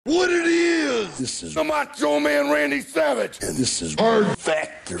What it is. This is the Macho Man Randy Savage. And this is Hard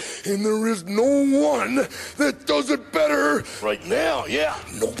Factor. And there is no one that does it better. Right now, yeah,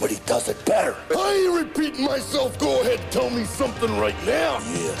 nobody does it better. I ain't repeating myself. Go ahead, tell me something right now.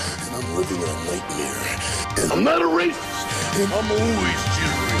 Yeah, and I'm living in a nightmare. And I'm not a racist. And I'm always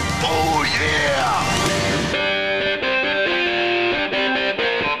cheering. Oh, yeah.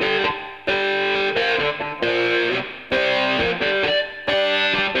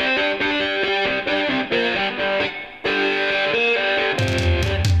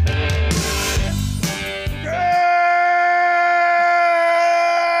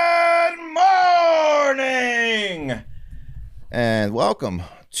 And welcome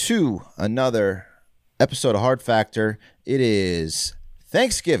to another episode of Hard Factor. It is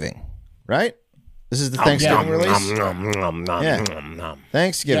Thanksgiving, right? This is the Thanksgiving release? Yeah.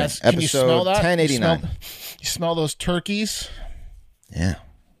 Thanksgiving, yes, episode 1089. You smell those turkeys? Yeah.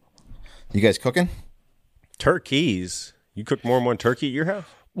 You guys cooking? Turkeys? You cook more than one turkey at your house?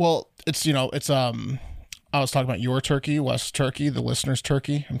 Well, it's I was talking about your turkey, Wes turkey, the listener's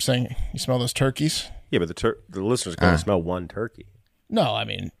turkey. I'm saying you smell those turkeys? Yeah, but the listeners going to smell one turkey. No, I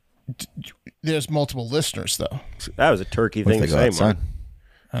mean, there's multiple listeners, though. That was a turkey thing to say, Mark.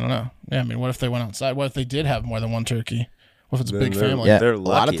 I don't know. Yeah, I mean, what if they went outside? What if they did have more than one turkey? What if it's a big family? Yeah, they're a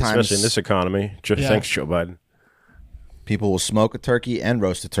lot lucky, of times, especially in this economy. Thanks, Joe Biden. People will smoke a turkey and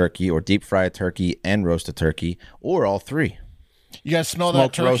roast a turkey, or deep fry a turkey and roast a turkey, or all three. You guys smell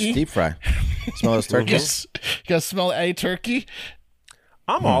Smoke, that turkey? roast, deep fry. Smell those turkeys? You guys smell a turkey?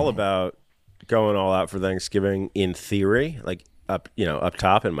 I'm all about going all out for Thanksgiving in theory, like up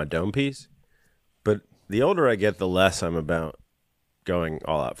top in my dome piece. But the older I get, the less I'm about going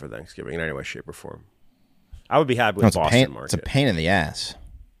all out for Thanksgiving in any way, shape, or form. I would be happy with Boston Market. It's a pain in the ass.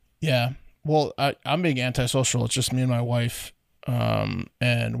 Yeah. Well, I'm being antisocial. It's just me and my wife,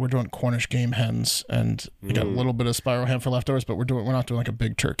 and we're doing Cornish game hens, and we got a little bit of spiral ham for leftovers, but we're not doing like a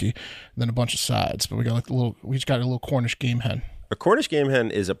big turkey, and then a bunch of sides. But we got we each got a little Cornish game hen. A Cornish game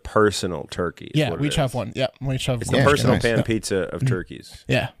hen is a personal turkey. Yeah, we each have one. Yeah, we each have it's one. the personal pan pizza of turkeys.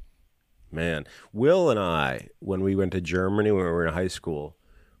 Yeah. Man, Will and I, when we went to Germany when we were in high school,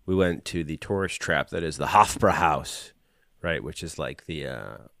 we went to the tourist trap that is the Hofbrauhaus, right? Which is like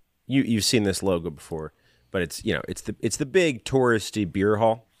the you've seen this logo before, but it's the big touristy beer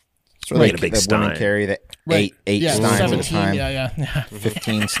hall. It's really like a big stein. Women carry the eight steins at a time. Yeah.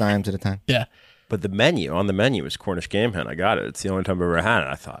 15 steins at a time. Yeah. But on the menu is Cornish game hen. I got it. It's the only time I've ever had it.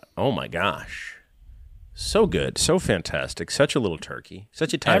 I thought, oh my gosh, so good, so fantastic, such a little turkey,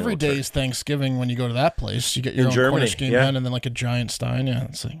 such a tiny. Every day is Thanksgiving when you go to that place. You get your own Cornish game hen and then like a giant stein. Yeah,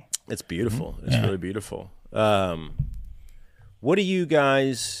 it's beautiful. It's really beautiful. What do you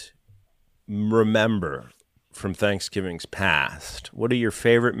guys remember from Thanksgiving's past? What are your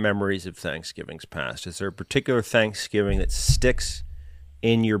favorite memories of Thanksgiving's past? Is there a particular Thanksgiving that sticks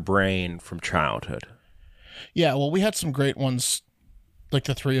in your brain from childhood? Yeah, well, we had some great ones, like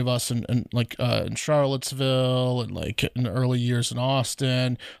the three of us, and in Charlottesville, and like in the early years in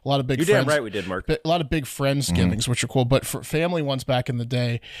Austin. A lot of big. You're damn right, we did, Mark. A lot of big Friendsgivings, which are cool. But for family ones back in the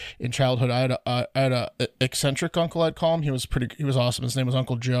day, in childhood, I had a eccentric uncle, I'd call him. He was awesome. His name was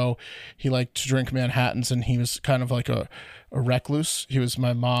Uncle Joe. He liked to drink Manhattans, and he was kind of like a recluse. He was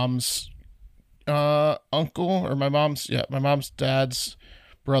my mom's uncle, or my mom's dad's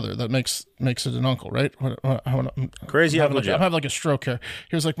brother. That makes it an uncle, right? Crazy Uncle Joe. I'm having like a stroke here.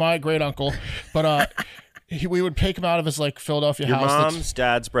 He was like my great uncle, but we would take him out of his like Philadelphia your house. Your mom's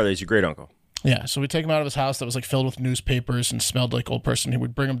dad's brother is your great uncle. Yeah, so we'd take him out of his house that was like filled with newspapers and smelled like old person. He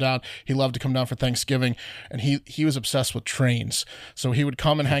would bring him down. He loved to come down for Thanksgiving, and he was obsessed with trains. So he would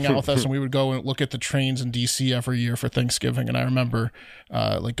come and hang out with us, and we would go and look at the trains in D.C. every year for Thanksgiving. And I remember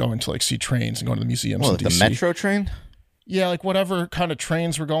like going to like see trains and going to the museums in D.C. The metro train? Yeah, like whatever kind of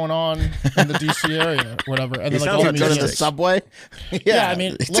trains were going on in the D.C. area, whatever. And then like all the subway. Yeah, I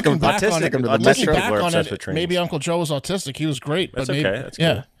mean, looking back on it, maybe Uncle Joe was autistic. He was great, but maybe okay. That's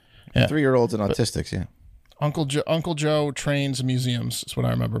cool. Yeah. 3-year-olds and autistics. Yeah. Uncle Joe trains and museums is what I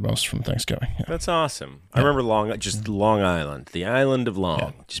remember most from Thanksgiving. Yeah. That's awesome. I remember Long Island, the island of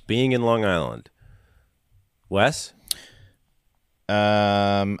Long, just being in Long Island. Wes?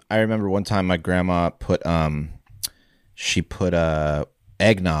 I remember one time my grandma put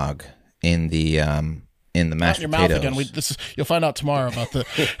eggnog in the mashed your potatoes. Mouth again. You'll find out tomorrow about the.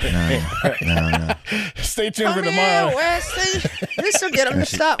 No. Stay tuned for tomorrow. Here, Wesley. This will get them to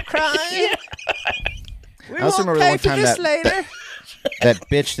stop crying. We I also won't remember pay one for time this that later. that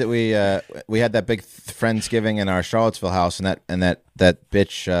bitch that we had that big Friendsgiving in our Charlottesville house, and that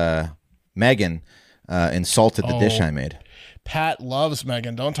bitch Megan insulted the dish I made. Pat loves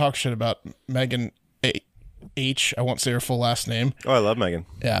Megan. Don't talk shit about Megan H. I won't say her full last name. Oh, I love Megan.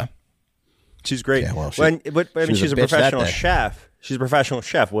 Yeah. She's great. Yeah, well, but I mean, she's a bitch that professional day. chef. She's a professional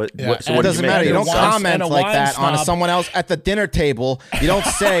chef. What? Yeah, So and what It did doesn't you make? matter. You don't wine- comment and a like wine that on snob. someone else at the dinner table. You don't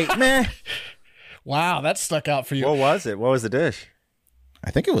say, meh. Wow, that stuck out for you. What was it? What was the dish? I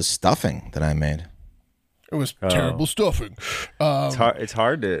think it was stuffing that I made. It was terrible stuffing. It's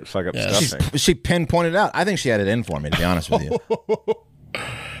hard to fuck up stuffing. She pinpointed it out. I think she had it in for me, to be honest with you.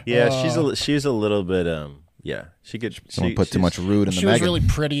 Yeah, she's a little bit yeah. She could Someone put too much root in the She was Megan. really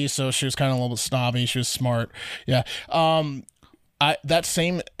pretty, so she was kind of a little bit snobby. She was smart. Yeah. I that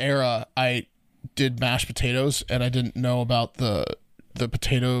same era, I did mashed potatoes, and I didn't know about the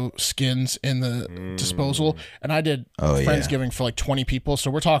potato skins in the disposal, and I did Friendsgiving for like 20 people, so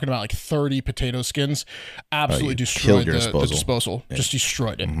we're talking about like 30 potato skins. Absolutely destroyed your the disposal. Just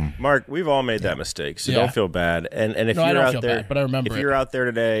destroyed it. Mark, we've all made that mistake, so Yeah. don't feel bad. And if No, I you're don't out feel there, bad, but I remember if it. you're out there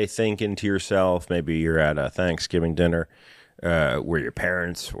today thinking to yourself, maybe you're at a Thanksgiving dinner where your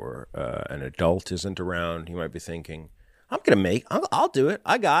parents or an adult isn't around, you might be thinking, I'll do it.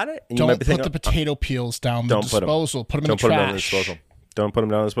 I got it. And you might Don't be put thinking, the potato peels down the don't put 'em. disposal. Put them in Don't the put them down the trash. disposal. Don't put them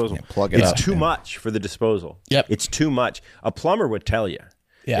down the disposal. Yeah, plug it it's up, too yeah. much for the disposal. Yep. It's too much. A plumber would tell you.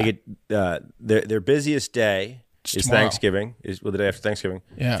 Yeah. They get, their busiest day is tomorrow. Thanksgiving, the day after Thanksgiving,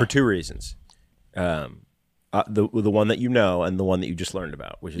 Yeah. for two reasons. The one that you know and the one that you just learned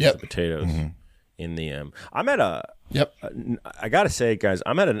about, which is Yep. the potatoes in the. I'm at a. Yep. I gotta say, guys,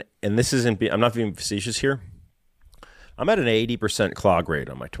 I'm at an, and this isn't. I'm not being facetious here. I'm at an 80% clog rate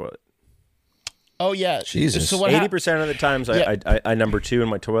on my toilet. Oh yeah. Jesus. So what 80% of the times I number two in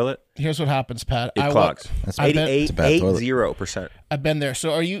my toilet, Here's what happens, Pat. it clogs. That's I bet- 80%. I've been there.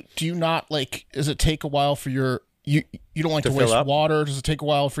 So do you not like, does it take a while for your, you don't like to fill waste up? water? Does it take a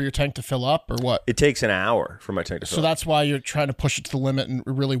while for your tank to fill up or what? It takes an hour for my tank to fill. So that's why you're trying to push it to the limit and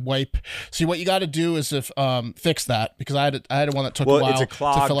really wipe. See, what you got to do is fix that, because I had one that took a while it's a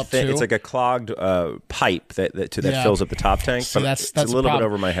clogged to fill up thing. too. It's like a clogged pipe that Yeah. fills up the top tank. See, but that's it's a the little bit problem.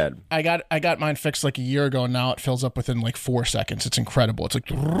 over my head. I got mine fixed like a year ago, and now it fills up within like 4 seconds. It's incredible. It's like,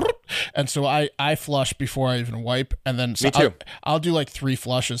 and so I flush before I even wipe, and then so Me too. I'll do like 3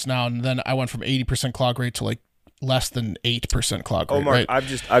 flushes now, and then I went from 80% clog rate to like less than 8% clog rate. Oh, Mark, right? I've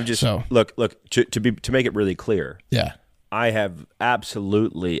just So- look to make it really clear. Yeah. I have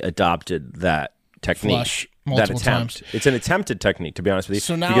absolutely adopted that technique. Flush that multiple attempt. times. It's an attempted technique, to be honest with you.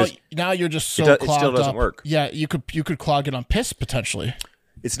 So because now you're just so it clogged still doesn't up. work. Yeah, you could clog it on piss potentially.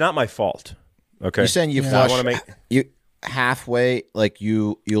 it's not my fault. Okay, You're saying you I flush want to make you halfway, like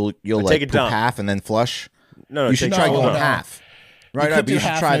you'll like take a poop dump. half and then flush. no. You should take try a going dump. half. Right, could but do you should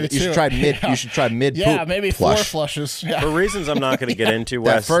half try. maybe You too. should try mid. Yeah. You should try mid. Yeah, poop maybe flush. 4 flushes. Yeah. For reasons I'm not going to get into,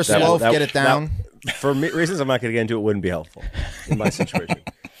 That Wes, first loaf, get it down. Reasons I'm not going to get into, it wouldn't be helpful in my situation.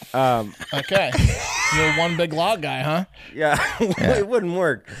 Okay. You're one big log guy, huh? Yeah, it wouldn't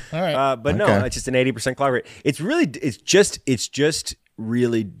work. All right. But no, Okay. it's just an 80% clog rate. It's just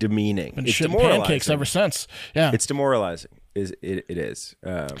really demeaning. Been It's shitting demoralizing. pancakes ever since. Yeah. It's demoralizing. It is.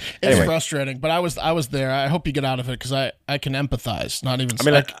 It's Anyway, frustrating, but I was there. I hope you get out of it, because I can empathize. Not even. I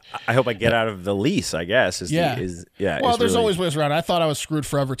mean, I hope I get out of the lease. I guess is Yeah. Well, is there's really- always ways around. I thought I was screwed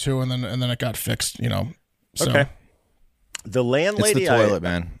forever too, and then it got fixed. So, okay. The It's landlady, the toilet,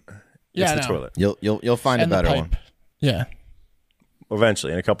 man. Yeah, it's I the know. toilet. You'll find And a the better pipe. one. Yeah.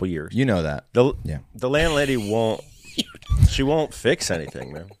 Eventually, in a couple years, You know that. the landlady won't. She won't fix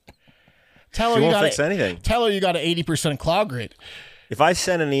anything, man. Tell She her you won't got fix anything. Tell her you got an 80% clog rate. If I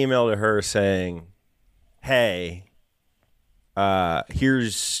send an email to her saying, "Hey,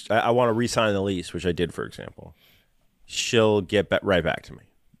 here's I want to re-sign the lease," which I did, for example, she'll get right back to me.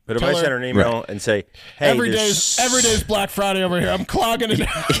 But if Tell I her- send her an email and say, "Hey, every there's day's Black Friday over here. I'm clogging it.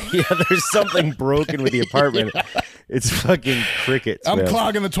 yeah, there's something broken with the apartment," it's fucking crickets. I'm man.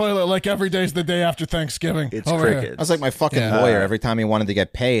 clogging the toilet like every day's the day after Thanksgiving. It's over crickets. here. I was like my fucking Yeah. lawyer. Every time he wanted to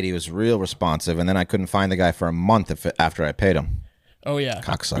get paid, he was real responsive, and then I couldn't find the guy for a month after I paid him. Oh yeah.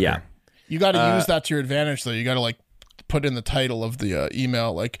 Cocksucker. Yeah. You got to use that to your advantage, though. You got to like put in the title of the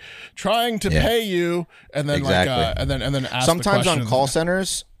email, like trying to Yeah. pay you, and then Exactly. like and then ask. Sometimes the on question. call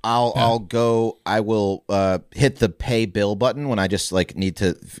centers, I will hit the pay bill button when I just like need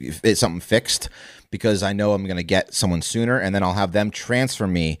to it's something fixed, because I know I'm going to get someone sooner, and then I'll have them transfer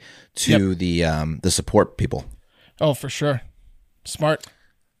me to the support people. Oh, for sure. Smart.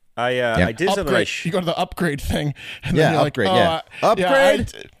 I did something. Upgrade. You go to the upgrade thing. And Yeah, then you're upgrade, Like, yeah.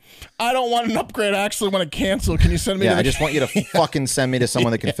 Upgrade? I don't want an upgrade. I actually want to cancel. Can you send me? Yeah, to I the- just want you to fucking send me to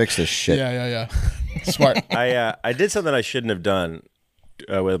someone that can fix this shit. Yeah. Smart. I did something I shouldn't have done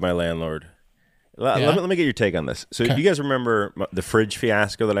with my landlord. Let me get your take on this. So, do you guys remember the fridge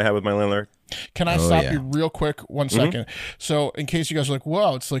fiasco that I had with my landlord? Can I stop you real quick 1 second? So, in case you guys are like,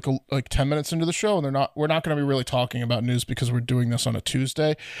 "Wow, it's like 10 minutes into the show, and we're not going to be really talking about news because we're doing this on a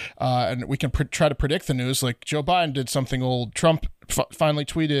Tuesday, and we can try to predict the news." Like Joe Biden did something old. Trump finally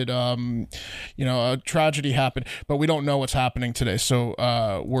tweeted, a tragedy happened, but we don't know what's happening today. So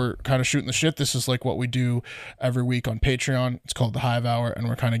we're kind of shooting the shit. This is like what we do every week on Patreon. It's called the Hive Hour, and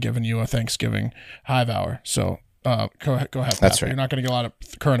we're kind of giving you a Thanksgiving Hive Hour. So go ahead. That's right. You're not going to get a lot of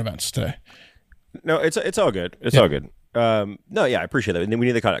current events today. No, it's all good. It's all good. No, yeah, I appreciate that. We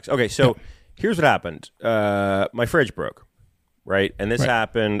need the context. Okay, so here's what happened. My fridge broke, right? And this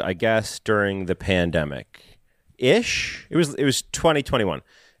happened, I guess, during the pandemic-ish. It was 2021.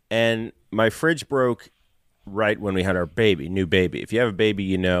 And my fridge broke right when we had our new baby. If you have a baby,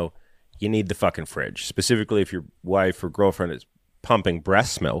 you know you need the fucking fridge. Specifically if your wife or girlfriend is pumping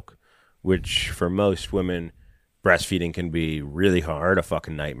breast milk, which for most women, breastfeeding can be really hard, a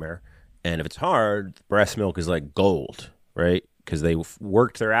fucking nightmare. And if it's hard, breast milk is like gold, right? Because they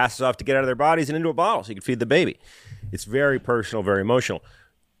worked their asses off to get out of their bodies and into a bottle so you could feed the baby. It's very personal, very emotional.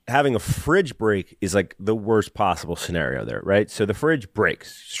 Having a fridge break is like the worst possible scenario there, right? So the fridge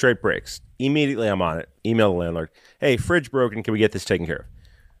breaks, straight breaks. Immediately I'm on it. Email the landlord. Hey, fridge broken. Can we get this taken care of?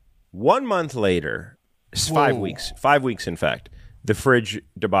 1 month later, 5 weeks, 5 weeks in fact, the fridge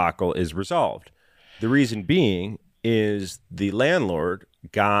debacle is resolved. The reason being is the landlord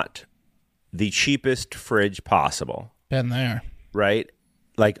got the cheapest fridge possible. Been there. Right?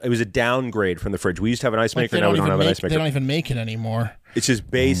 Like, it was a downgrade from the fridge. We used to have an ice maker, now we don't have an ice maker. They don't even make it anymore. It's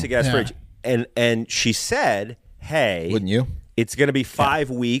just basic-ass fridge. And she said, hey... Wouldn't you? It's going to be 5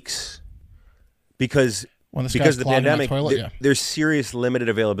 weeks because of the pandemic, there's serious limited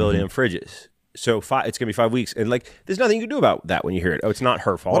availability in fridges. So it's going to be 5 weeks. And, like, there's nothing you can do about that when you hear it. Oh, it's not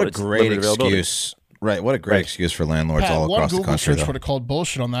her fault. What a great excuse. Right, what a great excuse for landlords all across the country. One Google search would have called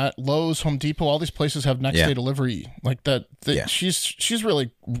bullshit on that. Lowe's, Home Depot, all these places have next day delivery. Like that. She's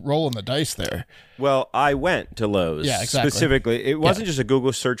really rolling the dice there. Well, I went to Lowe's specifically. It wasn't just a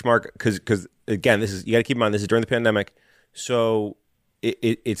Google search mark because again, you got to keep in mind this is during the pandemic, so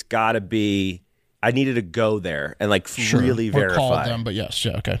it's got to be. I needed to go there and really verify. Or call them, but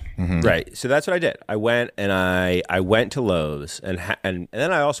okay. Mm-hmm. Right. So that's what I did. I went and I went to Lowe's and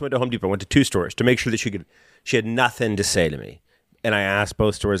then I also went to Home Depot. I went to 2 stores to make sure that she had nothing to say to me. And I asked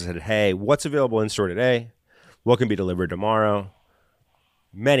both stores. I said, "Hey, what's available in store today? What can be delivered tomorrow?"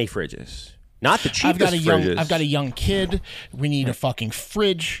 Many fridges. Not the cheapest fridges. I've got a young kid. We need a fucking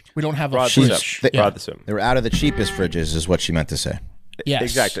fridge. We don't have a fridge. They were out of the cheapest fridges, is what she meant to say. Yes,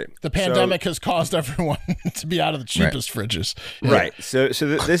 exactly. The pandemic has caused everyone to be out of the cheapest fridges. Right. So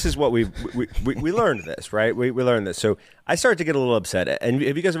this is what we learned this, right? We learned this. So I started to get a little upset. And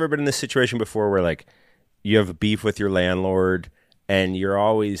have you guys ever been in this situation before where like you have a beef with your landlord and you're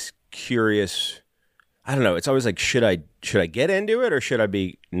always curious? I don't know. It's always like, should I get into it or should I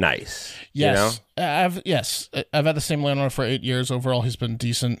be nice? Yes. You know? I've had the same landlord for 8 years. Overall, he's been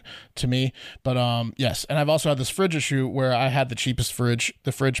decent to me. But yes. And I've also had this fridge issue where I had the cheapest fridge.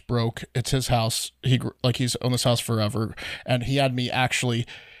 The fridge broke. It's his house. He's owned this house forever. And he had me actually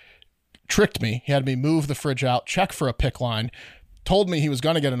tricked me. He had me move the fridge out, check for a pick line, told me he was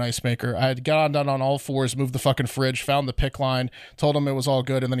going to get an ice maker. I had down on all fours, moved the fucking fridge, found the pick line, told him it was all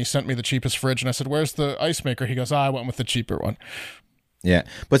good, and then he sent me the cheapest fridge, and I said, "Where's the ice maker?" He goes, "I went with the cheaper one." Yeah,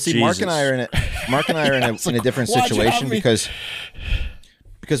 but see, Mark and I are in a different situation because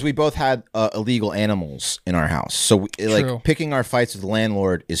we both had illegal animals in our house. So picking our fights with the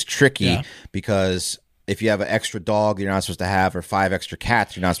landlord is tricky because if you have an extra dog you're not supposed to have, or 5 extra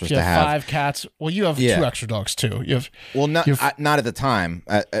cats you're not supposed to have. 5 cats. Well, you have 2 extra dogs too. Not at the time.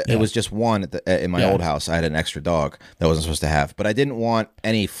 It was just one in my old house. I had an extra dog that I wasn't supposed to have, but I didn't want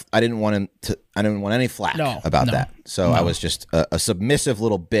any flack about that. So I was just a submissive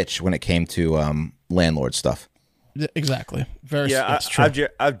little bitch when it came to landlord stuff. Exactly. That's true.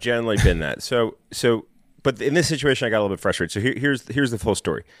 I've generally been that. So, but in this situation, I got a little bit frustrated. So here's the full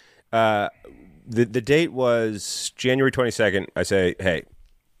story. The date was January 22nd. I say, "Hey,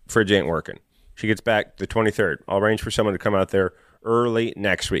 fridge ain't working." She gets back the 23rd. I'll arrange for someone to come out there early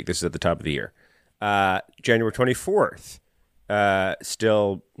next week. This is at the top of the year. January 24th,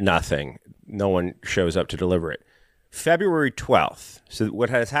 still nothing. No one shows up to deliver it. February 12th. So what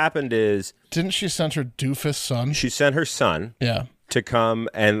has happened is... Didn't she send her doofus son? She sent her son to come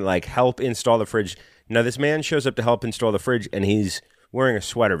and help install the fridge. Now, this man shows up to help install the fridge, and he's wearing a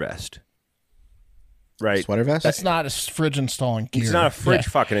sweater vest. Right. Sweater vest? That's not a fridge installing gear. He's not a fridge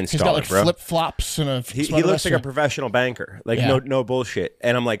fucking installer, He's got like bro. flip flops and a. He sweater looks vest. like a professional banker. Like Yeah. no bullshit.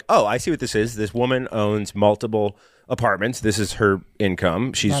 And I'm like, oh, I see what this is. This woman owns multiple apartments. This is her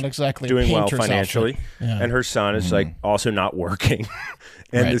income. She's Not exactly a doing well painter's financially. outfit. Yeah. And her son is like also not working.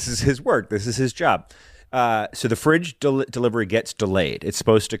 And Right. this is his work. This is his job. So the fridge delivery gets delayed. It's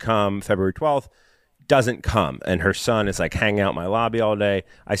supposed to come February 12th. Doesn't come. And her son is like hanging out in my lobby all day.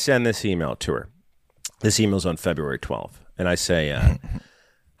 I send this email to her. This email's on February 12th. And I say,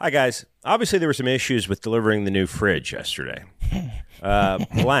 hi, guys. Obviously, there were some issues with delivering the new fridge yesterday.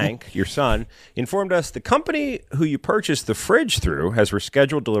 Blank, your son, informed us the company who you purchased the fridge through has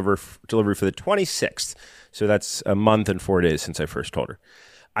rescheduled delivery for the 26th. So that's a month and 4 days since I first told her.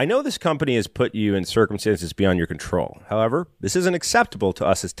 I know this company has put you in circumstances beyond your control. However, this isn't acceptable to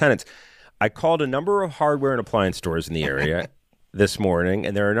us as tenants. I called a number of hardware and appliance stores in the area this morning,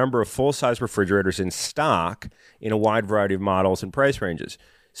 and there are a number of full-size refrigerators in stock in a wide variety of models and price ranges.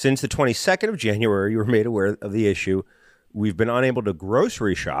 Since the 22nd of January, you were made aware of the issue. We've been unable to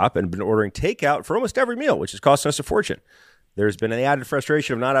grocery shop and been ordering takeout for almost every meal, which is costing us a fortune. There's been the added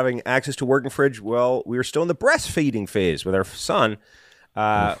frustration of not having access to a working fridge. Well, we are still in the breastfeeding phase with our son.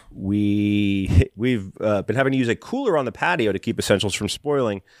 We've been having to use a cooler on the patio to keep essentials from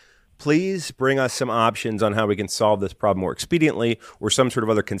spoiling. Please bring us some options on how we can solve this problem more expediently, or some sort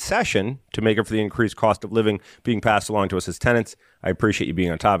of other concession to make up for the increased cost of living being passed along to us as tenants. I appreciate you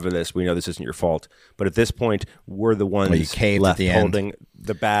being on top of this. We know this isn't your fault, but at this point, we're the ones left holding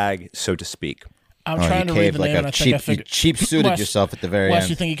the bag, so to speak. I'm trying to read the name, and I think I figured. You cheap-suited yourself at the very Wes, end.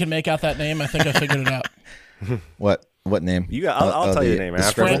 you think you can make out that name? I think I figured it out. What name? I'll tell you the name It's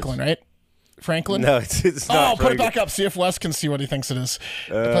after. Franklin, right? Franklin? No, it's not. Put it back up. See if Wes can see what he thinks it is.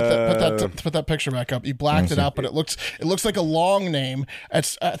 Put that picture back up. You blacked it out, but it looks like a long name. At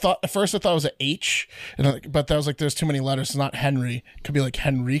first I thought it was an H, but that was like there's too many letters. It's not Henry. It could be like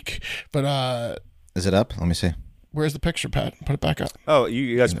Henrique. But is it up? Let me see. Where's the picture, Pat? Put it back up. Oh,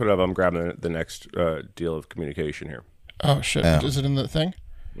 you guys put it up. I'm grabbing the next deal of communication here. Oh shit! Oh. Is it in the thing?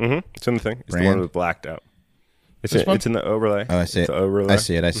 Mm-hmm. It's in the thing. It's Brand? the one with blacked out. It's in the overlay. Oh, I see it. Overlay. I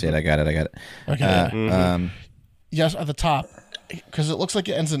see it. I got it. Okay. Yes, at the top, because it looks like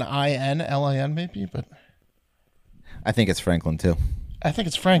it ends in LIN maybe, but I think it's Franklin too. I think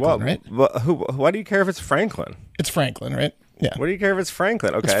it's Franklin, right? Why do you care if it's Franklin? It's Franklin, right? Yeah. What do you care if it's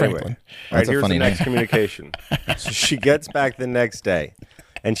Franklin? Okay, It's Franklin. Anyway. All right, here's the next communication. So she gets back the next day,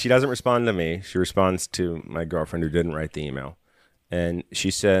 and she doesn't respond to me. She responds to my girlfriend who didn't write the email, and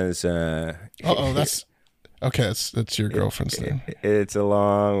she says, that's okay. That's your girlfriend's name. It's a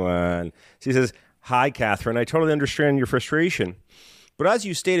long one. She says, "Hi, Catherine. I totally understand your frustration, but as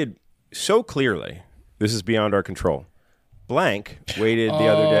you stated so clearly, this is beyond our control." Blank waited the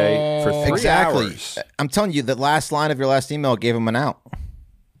other day for 3 hours. I'm telling you, the last line of your last email gave him an out.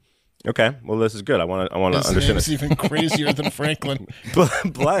 Okay, well, this is good. I want to understand. It's even crazier than Franklin.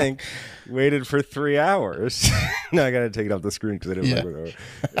 Blank waited for 3 hours. No, I got to take it off the screen because I didn't like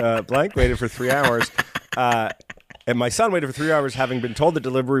it. Blank waited for 3 hours. And my son waited for 3 hours, having been told the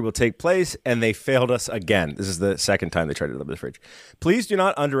delivery will take place, and they failed us again. This is the second time they tried to deliver the fridge. Please do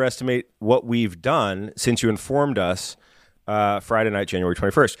not underestimate what we've done since you informed us Friday night, January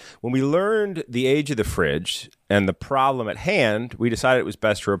 21st. When we learned the age of the fridge and the problem at hand, we decided it was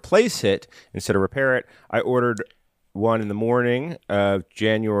best to replace it instead of repair it. I ordered one in the morning of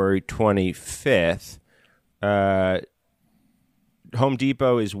January 25th. Home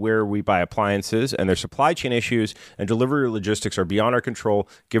Depot is where we buy appliances, and their supply chain issues and delivery logistics are beyond our control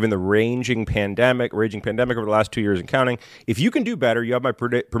given the raging pandemic over the last 2 years and counting. If you can do better, you have my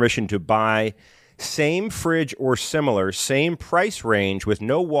permission to buy same fridge or similar, same price range with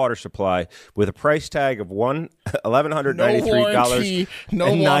no water supply, with a price tag of $1,193 and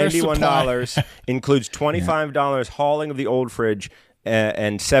 $91, includes $25 hauling of the old fridge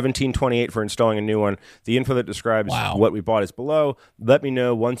and $1,728 for installing a new one. The info that describes what we bought is below. Let me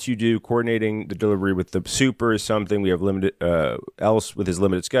know once you do. Coordinating the delivery with the super is something we have limited else with his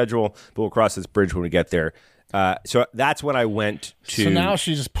limited schedule, but we'll cross this bridge when we get there. So that's when I went to. So now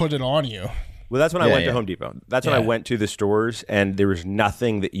she just put it on you. Well, that's when I went to Home Depot. That's when I went to the stores, and there was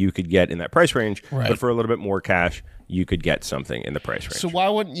nothing that you could get in that price range. Right. But for a little bit more cash, you could get something in the price range. So why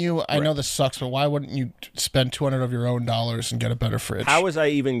wouldn't you? I know this sucks, but why wouldn't you spend $200 of your own dollars and get a better fridge? How was I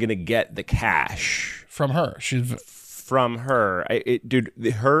even going to get the cash from her? From her,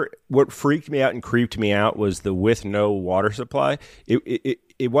 what freaked me out and creeped me out was the with no water supply.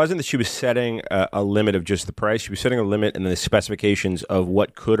 It wasn't that she was setting a limit of just the price. She was setting a limit and the specifications of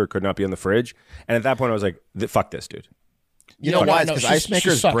what could or could not be on the fridge. And at that point, I was like, fuck this, dude. You know why? No, Because ice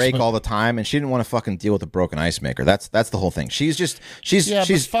makers sucks, break but- all the time, and she didn't want to fucking deal with a broken ice maker. That's the whole thing. She's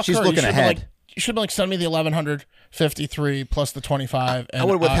looking ahead. You should be like, send me the 1,153 plus the 25. And I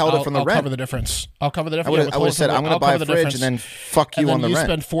would have withheld it from the I'll rent. cover the difference. I'll cover the difference. I would have said, I'm going to buy a fridge and then fuck you on the rent.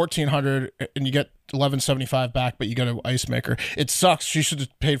 rent. You spend $1,400 and you get $1,175 back, but you get an ice maker. It sucks. She should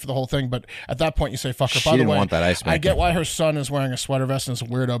have paid for the whole thing, but at that point you say fuck her. She By the didn't way, want that ice maker. I get why her son is wearing a sweater vest and is a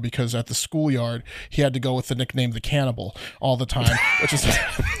weirdo, because at the schoolyard he had to go with the nickname the Cannibal all the time, which is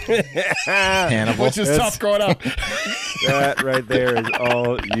Cannibal. which is tough growing up. That right there is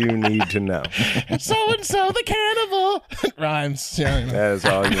all you need to know. So and so the Cannibal rhymes. Yeah, That is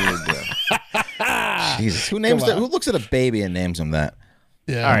all you need to know. Jesus, who names that? Who looks at a baby and names him that?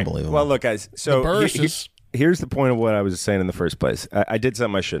 yeah. All right. Unbelievable. Well, look, guys. So Burses. here's the point of what I was saying in the first place. I did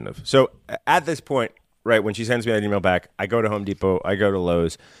something I shouldn't have. So at this point, right, when she sends me that email back, I go to Home Depot, I go to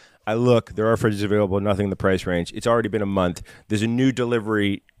Lowe's, I look, there are fridges available, nothing in the price range. It's already been a month. There's a new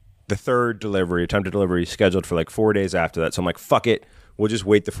delivery, the third delivery, attempted delivery, scheduled for like 4 days after that. So I'm like, fuck it. We'll just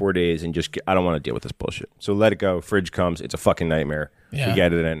wait the 4 days and I don't want to deal with this bullshit. So let it go. Fridge comes. It's a fucking nightmare. Yeah. We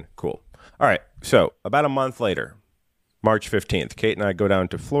get it in. Cool. All right. So about a month later, March 15th, Kate and I go down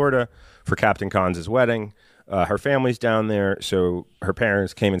to Florida for Captain Con's wedding. Her family's down there, so her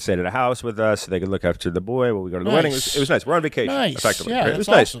parents came and stayed at a house with us so they could look after the boy while we go to the wedding. It was nice. We're on vacation, effectively. Yeah, Right? It was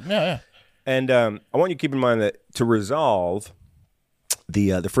that's nice. awesome. Yeah. And I want you to keep in mind that to resolve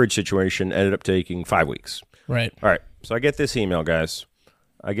the fridge situation ended up taking 5 weeks. Right. All right. So I get this email, guys.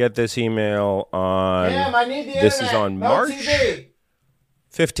 I get this email on. I need the this internet. is on No March TV.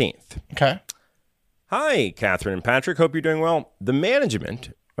 15th. Okay. Hi, Catherine and Patrick. Hope you're doing well. The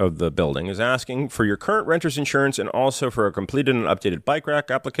management of the building is asking for your current renter's insurance and also for a completed and updated bike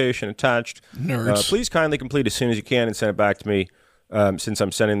rack application attached. Nerds. Please kindly complete as soon as you can and send it back to me since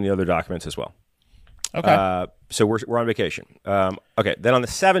I'm sending the other documents as well. Okay. So we're on vacation. Okay. Then on the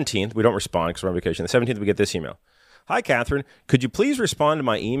 17th, we don't respond because we're on vacation. The 17th, we get this email. Hi, Catherine. Could you please respond to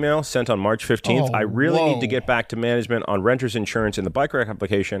my email sent on March 15th? Oh, I really need to whoa. get back to management on renter's insurance and the bike rack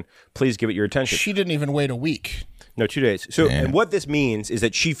application. Please give it your attention. She didn't even wait a week. No, 2 days. So, and what this means is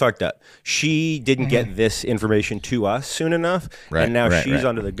that she fucked up. She didn't get this information to us soon enough, Right, and now right, she's right.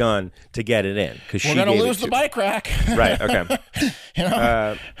 under the gun to get it in because We're she gonna gave lose it the to- bike rack. Right. Okay. You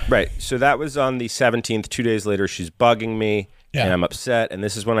know? Right. So that was on the 17th. 2 days later, she's bugging me, Yeah. and I'm upset. And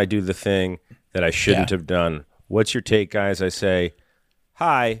this is when I do the thing that I shouldn't have done. What's your take, guys? I say,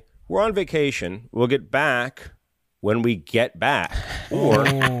 hi, we're on vacation. We'll get back when we get back.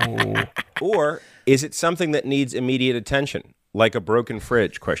 Or is it something that needs immediate attention, like a broken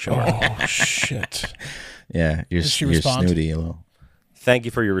fridge? Question mark. Oh shit. Yeah, you're she respond? snooty a little. Thank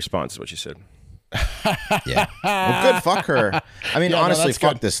you for your response, is what you said. Yeah. Well, good. Fuck her. I mean, Yeah, no, honestly, that's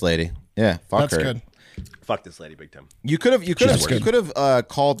fuck good. this lady. Yeah, fuck That's her. good. Fuck this lady big time. You could have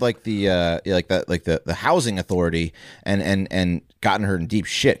called like the housing authority and gotten her in deep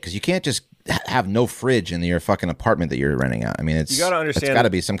shit because you can't just have no fridge in your fucking apartment that you're renting out. I mean, You gotta understand- It's got to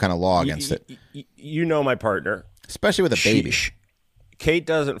be some kind of law against it, You know my partner. especially with a baby. Kate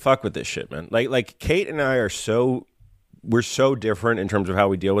doesn't fuck with this shit, man. Like Kate and I are we're so different in terms of how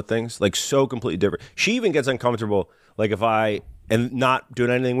we deal with things. Like so completely different. She even gets uncomfortable. Like if I and not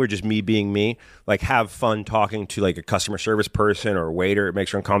doing anything, we're just me being me. Like have fun talking to like a customer service person or a waiter. It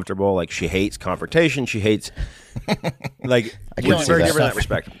makes her uncomfortable. Like she hates confrontation. She hates like we're see very that. different in that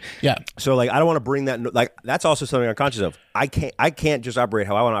respect. Yeah. So like I don't want to bring that like that's also something I'm conscious of. I can't just operate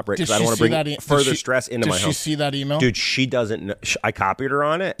how I want to operate because I don't want to bring further stress into my home. Did she see that email? Dude, she doesn't know. I copied her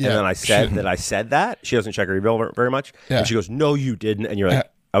on it, Yeah. and then I said that I said that. She doesn't check her email very much. Yeah. And she goes, no, you didn't. And you're like,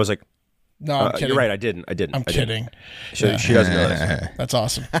 I was like, No, I'm kidding. you're right, I didn't. I'm kidding. She doesn't know this. That's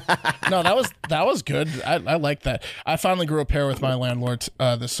awesome. No, that was good. I like that. I finally grew a pair with my landlord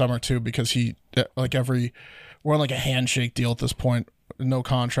this summer too because he we're on like a handshake deal at this point. No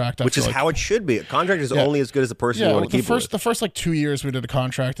contract. Which is how it should be. A contract is only as good as the person you want to keep with. The first like 2 years we did a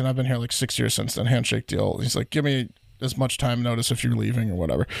contract, and I've been here like 6 years since then. Handshake deal. He's like, give me as much time notice if you're leaving or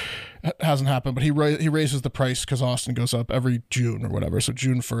whatever. It hasn't happened, but he raises the price because Austin goes up every June or whatever. So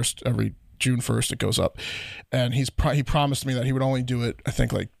June 1st it goes up, and he promised me that he would only do it. I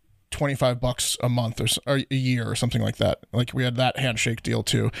think like $25 a month or a year or something like that. Like we had that handshake deal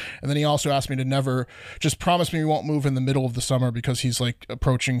too. And then he also asked me to never just promise me we won't move in the middle of the summer because he's like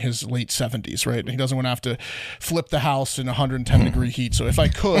approaching his late 70s, right? And he doesn't want to have to flip the house in 110 degree heat. So if I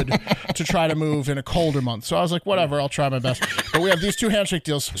could to try to move in a colder month. So I was like, whatever, I'll try my best. But we have these two handshake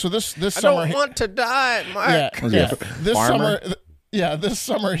deals. So this summer, I don't want to die, Mark. yeah. This farmer? summer, this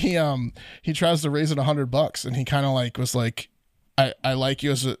summer he tries to raise it $100 and he kind of like was like, I like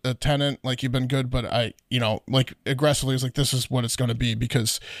you as a tenant, like you've been good, but I, like aggressively is like, this is what it's going to be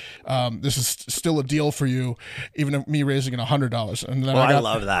because this is still a deal for you, even if me raising it $100. And then I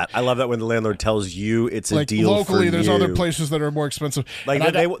love that. I love that when the landlord tells you it's a deal locally, for you. There's other places that are more expensive.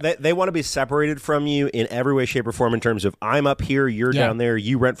 Like they want to be separated from you in every way, shape, or form in terms of I'm up here, you're down there,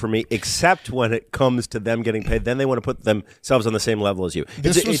 you rent for me, except when it comes to them getting paid. Then they want to put themselves on the same level as you.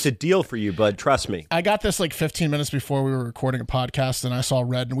 It's a deal for you, bud. Trust me. I got this like 15 minutes before we were recording a podcast, and I saw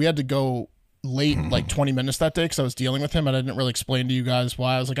red, and we had to go late, like 20 minutes that day because I was dealing with him, and I didn't really explain to you guys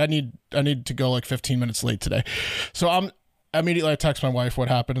why. I was like, I need to go like 15 minutes late today. So I text my wife what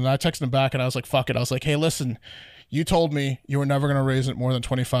happened, and I texted him back, and I was like, fuck it. I was like, hey, listen, you told me you were never going to raise it more than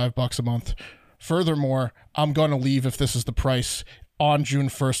 $25 a month. Furthermore, I'm going to leave if this is the price on June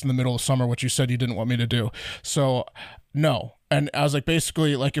 1st in the middle of summer, which you said you didn't want me to do. So no. And I was like,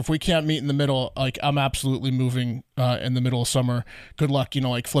 basically, like, if we can't meet in the middle, like, I'm absolutely moving in the middle of summer. Good luck,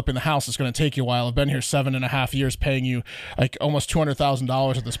 like, flipping the house. It's going to take you a while. I've been here 7.5 years paying you, like, almost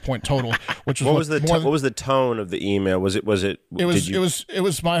 $200,000 at this point total. Which was what was the tone of the email? Was it? It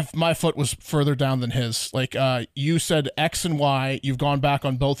was my foot was further down than his. Like, you said X and Y. You've gone back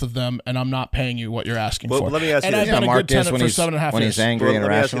on both of them, and I'm not paying you what you're asking for. Let me ask you this. And I've been a good tenant for 7.5 years. When he's angry and irrational.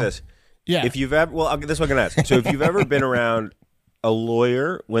 Let me ask you this. Yeah. If you've ever, this is what I'm going to ask. So if you've ever been around a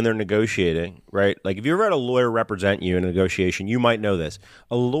lawyer when they're negotiating, right? Like if you ever had a lawyer represent you in a negotiation, you might know this.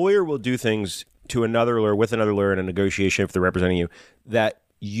 A lawyer will do things to another lawyer with another lawyer in a negotiation if they're representing you that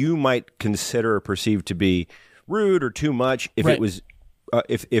you might consider or perceive to be rude or too much if it was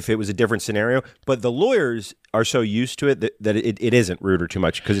if it was a different scenario. But the lawyers are so used to it that it isn't rude or too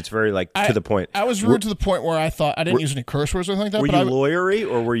much because it's very to the point. I was rude to the point where I thought I didn't use any curse words or anything like that. Were you lawyery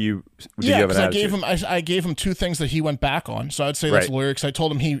or were you? Did you have an attitude? I gave him two things that he went back on. So I'd say that's lawyer because I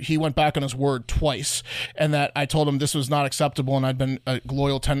told him he went back on his word twice, and that I told him this was not acceptable, and I'd been a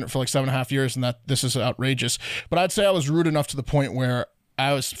loyal tenant for like 7.5 years, and that this is outrageous. But I'd say I was rude enough to the point where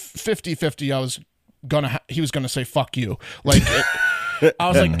I was 50-50. He was gonna say fuck you, like. I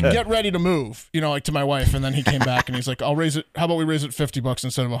was like, get ready to move, like to my wife. And then he came back and he's like, I'll raise it. How about we raise it $50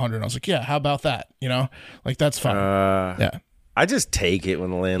 instead of 100? I was like, yeah, how about that? Like that's fine. Yeah. I just take it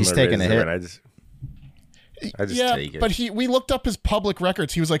when the landlord He's taking a hit. I just take it. But we looked up his public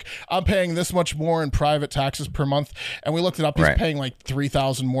records. He was like, I'm paying this much more in private taxes per month. And we looked it up. He's paying like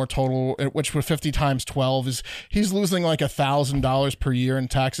 $3,000 more total, which with 50 times 12 he's losing like $1,000 per year in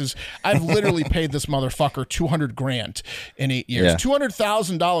taxes. I've literally paid this motherfucker $200,000 in 8 years.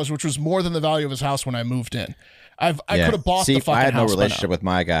 $200,000, which was more than the value of his house when I moved in. I could have bought the fucking house. I had no relationship with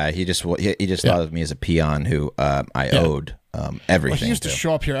my guy. He just thought of me as a peon who I owed everything. He used to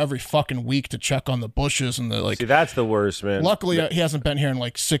show up here every fucking week to check on the bushes and the like. See, that's the worst, man. Luckily, he hasn't been here in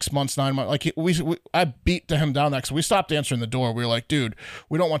like 6 months, 9 months. Like I beat him down that because we stopped answering the door. We were like, dude,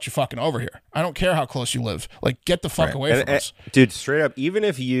 we don't want you fucking over here. I don't care how close you live. Like, get the fuck away from us, dude. Straight up, even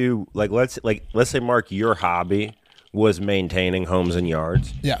if you let's say, Mark, your hobby was maintaining homes and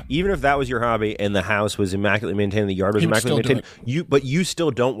yards. Yeah. Even if that was your hobby and the house was immaculately maintained, the yard was immaculately maintained, but you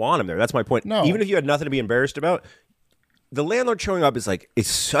still don't want him there. That's my point. No. Even if you had nothing to be embarrassed about, the landlord showing up is like, it's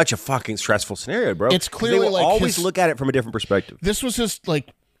such a fucking stressful scenario, bro. It's clearly they will like always look at it from a different perspective. This was his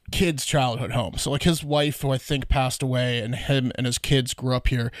like kid's childhood home. So like his wife, who I think passed away, and him and his kids grew up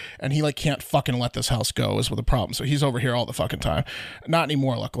here, and he like can't fucking let this house go is with the problem. So he's over here all the fucking time. Not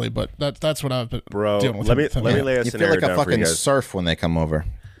anymore, luckily, but that's what I've been dealing with. Let me lay a scenario down for you guys. You feel like a fucking serf when they come over.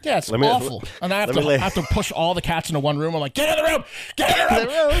 Yeah, it's awful. And I have to push all the cats into one room. I'm like, get in the room! Get in the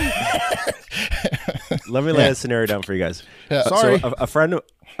room! Let me lay a scenario down for you guys. Yeah. Sorry. So a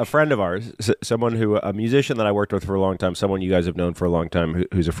friend of ours, someone a musician that I worked with for a long time, someone you guys have known for a long time,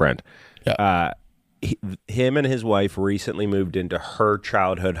 who's a friend. Yeah. Him and his wife recently moved into her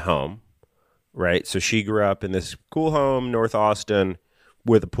childhood home, right? So she grew up in this cool home, North Austin,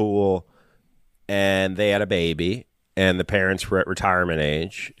 with a pool, and they had a baby. And the parents were at retirement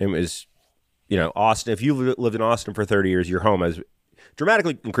age. It was, Austin. If you lived in Austin for 30 years, your home has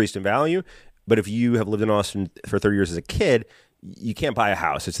dramatically increased in value. But if you have lived in Austin for 30 years as a kid, you can't buy a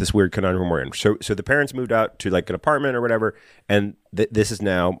house. It's this weird conundrum we're in. So the parents moved out to like an apartment or whatever. And this is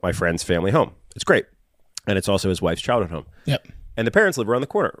now my friend's family home. It's great. And it's also his wife's childhood home. Yep. And the parents live around the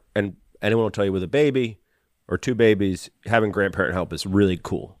corner. And anyone will tell you with a baby or two babies, having grandparent help is really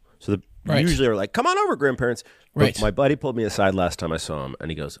cool. So usually are like, come on over, grandparents. But my buddy pulled me aside last time I saw him, and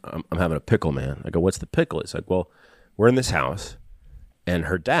he goes, I'm having a pickle, man. I go, what's the pickle? He's like, well, we're in this house, and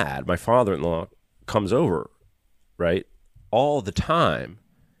her dad, my father-in-law, comes over, right, all the time,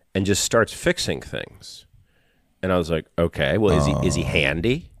 and just starts fixing things. And I was like, okay, well, is he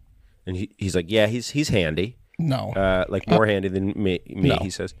handy? And he's like, yeah, he's handy. No. Like more handy than me, No. he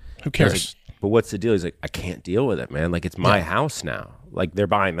says. Who I was cares? like, but what's the deal? He's like, I can't deal with it, man. Like, it's my house now. Like, they're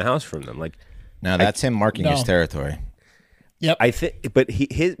buying the house from them. Like, No, that's him marking his territory. Yep. I think, but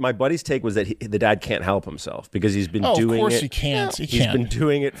my buddy's take was that the dad can't help himself because he's been doing it. Of course he can't. He He's can't. been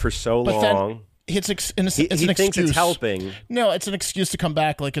doing it for so But long. then it's an he excuse. thinks it's helping. No, it's an excuse to come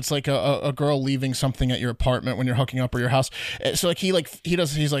back. Like it's like a girl leaving something at your apartment when you're hooking up or your house. So like he's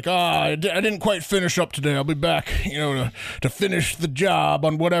like, I didn't quite finish up today. I'll be back, to finish the job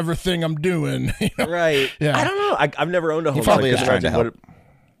on whatever thing I'm doing. Right. Yeah. I don't know. I've never owned a home. He probably so I is couldn't trying to imagine help.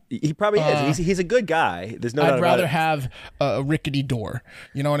 He probably is. He's a good guy. There's no doubt I'd about rather it. have a rickety door.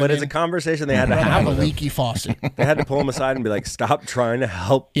 You know what I But mean? it's a conversation they had to I'd have have a with him. leaky faucet. They had to pull him aside and be like, stop trying to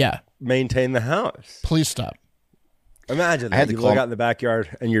help Yeah. maintain the house. Please stop. Imagine I had that. to You call- look out in the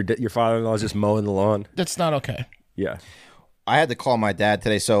backyard and your father-in-law is just mowing the lawn. That's not okay. Yeah. I had to call my dad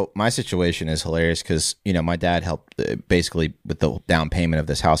today. So my situation is hilarious because my dad helped basically with the down payment of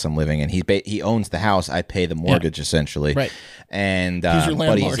this house I'm living in. He owns the house. I pay the mortgage essentially. Right. And He's your but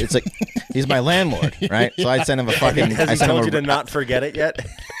landlord. it's like he's my landlord, right? So I send him a fucking. Has I he sent him told a, you to not forget it yet?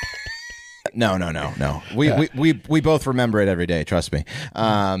 No. We both remember it every day. Trust me.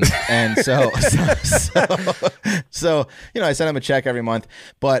 And so I send him a check every month.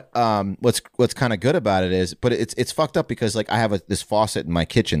 But what's kind of good about it is, but it's fucked up because like I have this faucet in my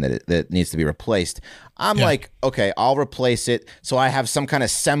kitchen that needs to be replaced. I'm like, okay, I'll replace it so I have some kind of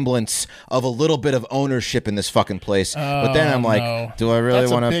semblance of a little bit of ownership in this fucking place. But then I'm like, no. do I really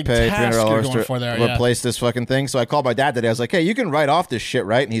That's a want to big pay task you're $300 going for there, to replace this fucking thing? So I called my dad today. I was like, hey, you can write off this shit,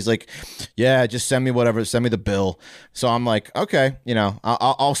 right? And he's like, yeah, just send me whatever. Send me the bill. So I'm like, okay,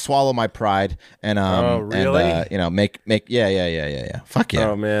 I'll swallow my pride and really? and make yeah. Fuck yeah.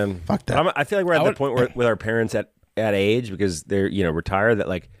 Oh man, Fuck that. I feel like we're at the point where with our parents at age because they're retired that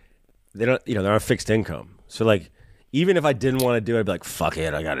like they don't they're on fixed income. So like even if I didn't want to do it, I'd be like, fuck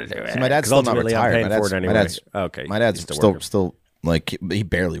it, I got to do it. So my dad's 'Cause still not ultimately, I'm retired. paying for it anyway. Okay, My dad's he's still like he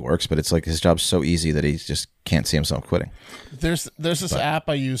barely works, but it's like his job's so easy that he just can't see himself quitting. There's this app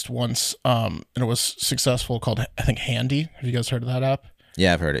I used once, and it was successful called I think Handy. Have you guys heard of that app?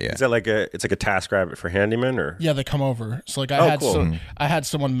 Yeah, I've heard it. Yeah. Is that like it's like a task rabbit for handyman or? Yeah, they come over. So like cool. I had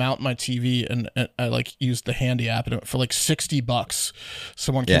someone mount my TV and I like used the Handy app and for like $60,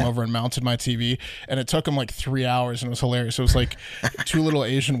 someone came over and mounted my TV and it took them like 3 hours and it was hilarious. It was like two little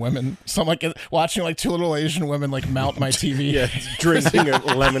Asian women. So I'm like watching like two little Asian women like mount my TV. Yeah, drinking a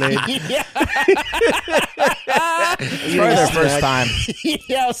lemonade. Yeah. It's probably their first time.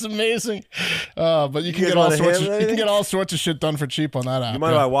 Yeah, it's amazing. But you can guys get all want a sorts. ham You later? can get all sorts of shit done for cheap on that app. You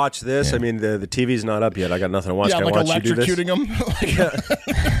mind if I watch this? I mean, the TV's not up yet. I got nothing to watch. Yeah, Can like I watch you do this? electrocuting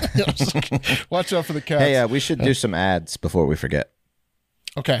them. Watch out for the cats. Hey, we should do some ads before we forget.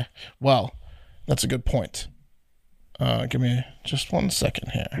 Okay. Well, that's a good point. Give me just 1 second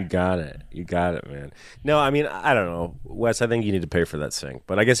You here. got it, man. No, I mean, I don't know, Wes. I think you need to pay for that sink,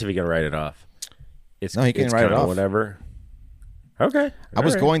 but I guess if you can write it off, it's No, he can it's write it kinda off. Whatever. Okay, I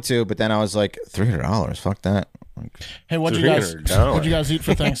was going to, but then I was like, $300. Fuck that. Hey, what'd you $300. guys eat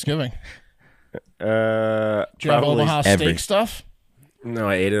for Thanksgiving? Do Do you have Omaha steak stuff? No,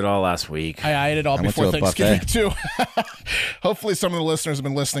 I ate it all last week. I ate it all went before to a Thanksgiving buffet. too. Hopefully, some of the listeners have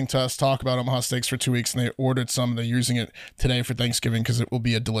been listening to us talk about Omaha steaks for 2 weeks, and they ordered some. They're using it today for Thanksgiving because it will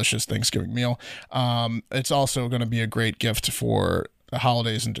be a delicious Thanksgiving meal. It's also going to be a great gift for the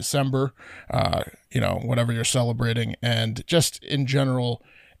holidays in December. Whatever you're celebrating, and just in general.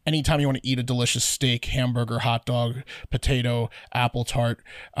 Anytime you want to eat a delicious steak, hamburger, hot dog, potato, apple tart,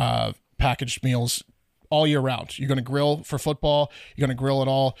 packaged meals all year round. You're going to grill for football. You're going to grill it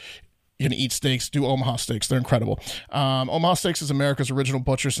all. You're going to eat steaks. Do Omaha Steaks. They're incredible. Omaha Steaks is America's original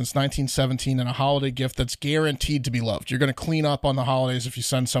butcher since 1917 and a holiday gift that's guaranteed to be loved. You're going to clean up on the holidays if you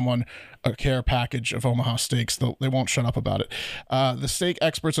send someone a care package of Omaha Steaks. They won't shut up about it. The steak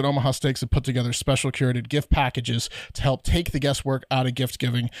experts at Omaha Steaks have put together special curated gift packages to help take the guesswork out of gift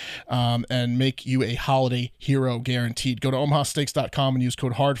giving and make you a holiday hero guaranteed. Go to omahasteaks.com and use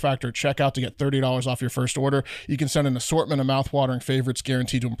code HARDFACTOR at checkout to get $30 off your first order. You can send an assortment of mouthwatering favorites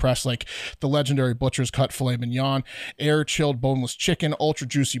guaranteed to impress, like the legendary Butcher's Cut Filet Mignon, air-chilled boneless chicken,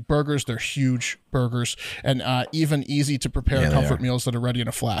 ultra-juicy burgers. They're huge burgers, and even easy-to-prepare comfort meals that are ready in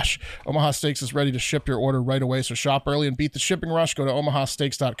a flash. Omaha Steaks is ready to ship your order right away, so shop early and beat the shipping rush. Go to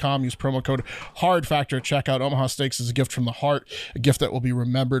omahasteaks.com. Use promo code HARDFACTOR at checkout. Omaha Steaks is a gift from the heart, a gift that will be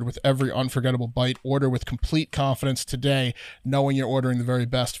remembered with every unforgettable bite. Order with complete confidence today, knowing you're ordering the very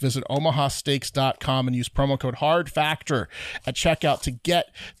best. Visit omahasteaks.com and use promo code HARDFACTOR at checkout to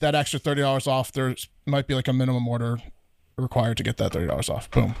get that extra $30 off. There might be like a minimum order required to get that $30 off.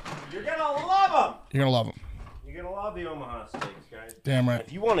 Boom. You're gonna love them. You're going to love them. love the Omaha steaks, guys. Damn right.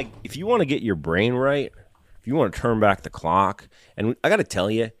 If you want to get your brain right, if you want to turn back the clock, and I got to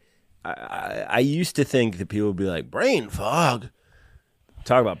tell you, I used to think that people would be like, brain fog.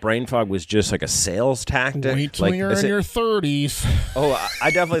 Talk about brain fog was just like a sales tactic. Wait till you're in your 30s. Oh,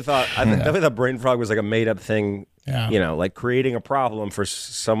 I definitely thought brain fog was like a made up thing. Yeah. You know, like creating a problem for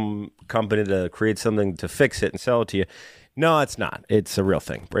some company to create something to fix it and sell it to you. No, it's not. It's a real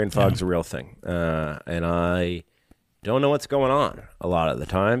thing. Brain fog's a real thing. And I don't know what's going on a lot of the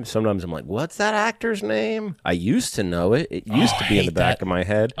time. Sometimes I'm like, what's that actor's name? I used to know it. It used to be in the back of my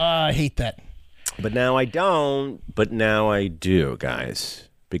head. I hate that. But now I don't. But now I do, guys,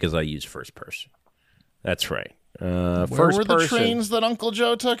 because I use first person. That's right. Where first were the person. trains that Uncle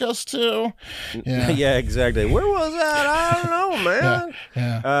Joe took us to? Yeah, yeah, exactly. Where was that? I don't know, man.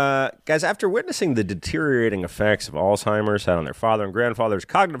 Yeah. Guys, after witnessing the deteriorating effects of Alzheimer's had on their father and grandfather's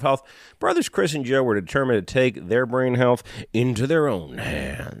cognitive health, brothers Chris and Joe were determined to take their brain health into their own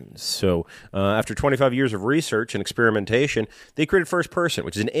hands. So after 25 years of research and experimentation, they created First Person,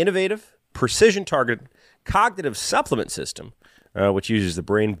 which is an innovative, precision-targeted cognitive supplement system which uses the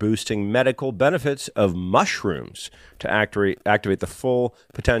brain-boosting medical benefits of mushrooms to activate the full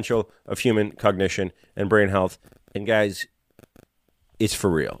potential of human cognition and brain health. And guys, it's for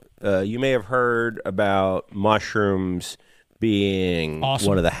real. You may have heard about mushrooms being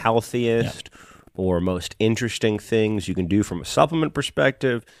one of the healthiest or most interesting things you can do from a supplement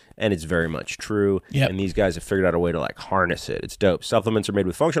perspective, and it's very much true. Yep. And these guys have figured out a way to like harness it. It's dope. Supplements are made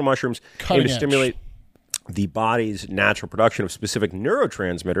with functional mushrooms Cutting aimed to edge. stimulate the body's natural production of specific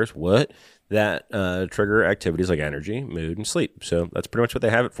neurotransmitters, that trigger activities like energy, mood, and sleep. So that's pretty much what they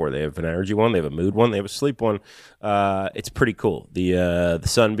have it for. They have an energy one, they have a mood one, they have a sleep one. It's pretty cool. The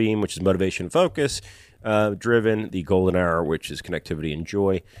sunbeam, which is motivation and focus driven, the golden hour, which is connectivity and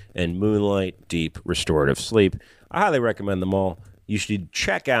joy, and moonlight, deep restorative sleep. I highly recommend them all. You should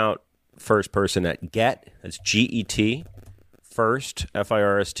check out First Person at Get, that's G-E-T, First,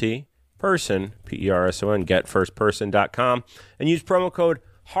 F-I-R-S-T, Person, P-E-R-S-O-N, getfirstperson.com, and use promo code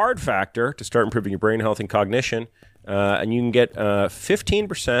HARDFACTOR to start improving your brain health and cognition, and you can get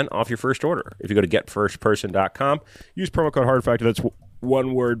 15% off your first order. If you go to getfirstperson.com, use promo code HARDFACTOR, that's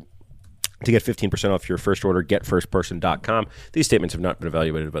one word, to get 15% off your first order, getfirstperson.com. These statements have not been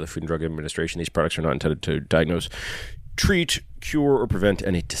evaluated by the Food and Drug Administration. These products are not intended to diagnose, treat, cure, or prevent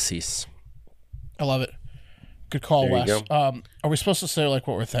any disease. I love it. Good call, There you Wes. Are we supposed to say like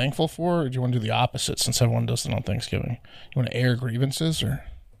what we're thankful for, or do you want to do the opposite since everyone does it on Thanksgiving? You want to air grievances, or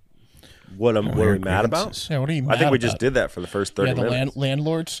What are we mad about? yeah? What are you mad I think we about? just did that for the first 30 the minutes.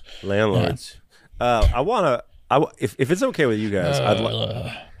 landlords. Landlords. If it's okay with you guys,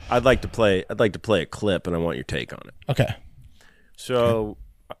 I'd like to play a clip, and I want your take on it. Okay. So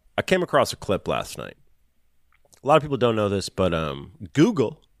I came across a clip last night. A lot of people don't know this, but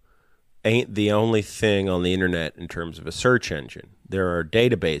Google ain't the only thing on the internet in terms of a search engine. There are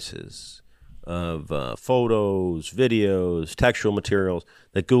databases of photos, videos, textual materials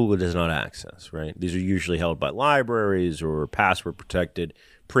that Google does not access, right? These are usually held by libraries or password protected,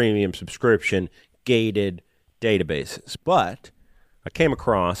 premium subscription, gated databases. But I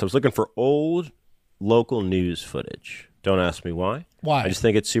was looking for old local news footage. Don't ask me why. Why? I just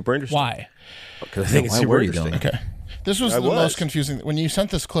think it's super interesting. Why? Because I think it's super interesting. Okay. This was the most confusing. When you sent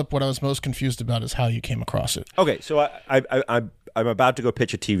this clip, what I was most confused about is how you came across it. Okay, so I'm about to go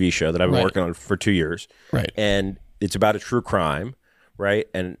pitch a TV show that I've been working on for 2 years. Right. And it's about a true crime, right?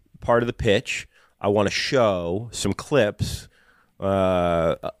 And part of the pitch, I want to show some clips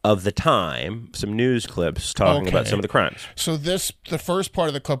of the time, some news clips talking about some of the crimes. So the first part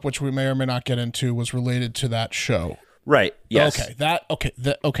of the clip, which we may or may not get into, was related to that show. Right. Yes.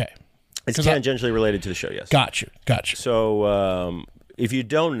 Okay. It's tangentially related to the show, yes. Got you. So if you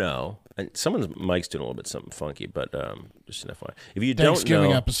don't know, and someone's mic's doing a little bit something funky, but just an FYI. If you don't know,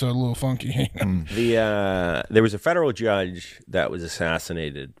 Thanksgiving episode, a little funky. there was a federal judge that was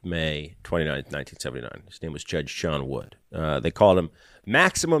assassinated May 29th, 1979. His name was Judge John Wood. They called him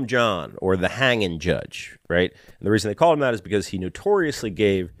Maximum John, or the hanging judge, right? And the reason they called him that is because he notoriously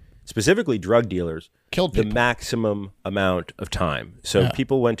gave specifically drug dealers the maximum amount of time. So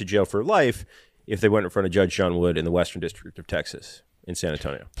people went to jail for life if they went in front of Judge John Wood in the Western District of Texas in San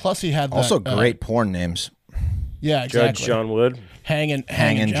Antonio. Plus, he had also great porn names. Yeah, exactly. Judge John Wood, hanging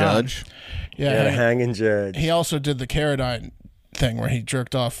judge. Yeah, hanging judge. He also did the Carradine thing where he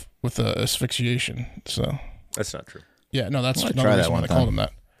jerked off with asphyxiation. So that's not true. Yeah, no, that's not try the that reason why one they time. called him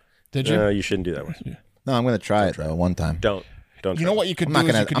that. Did you? No, you shouldn't do that one. No, I'm going to try it though one time. Don't. You know what you could do?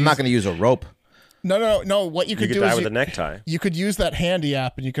 I'm not going to use a rope. No. What you could do die is with a necktie. You could use that handy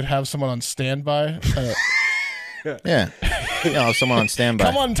app, and you could have someone on standby. Yeah. I'll have someone on standby.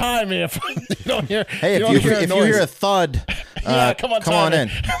 Come on time me if you don't hear. Hey, if you hear a thud, yeah, come on in.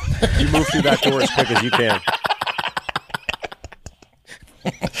 You move through that door as quick as you can.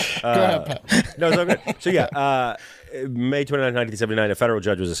 Go ahead, Pat. No, it's all good. So yeah, May 29, 1979, a federal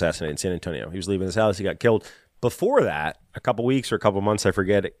judge was assassinated in San Antonio. He was leaving his house. He got killed. Before that, a couple weeks or a couple months, I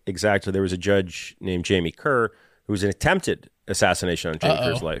forget exactly, there was a judge named Jamie Kerr who was an attempted assassination on Jamie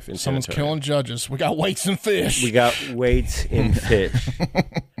Kerr's life in San Someone's Antonio. killing judges. We got weights and fish. We got weights in fish.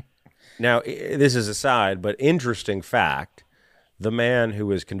 Now, this is aside, but interesting fact, the man who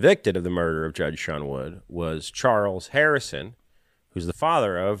was convicted of the murder of Judge Sean Wood was Charles Harrison, who's the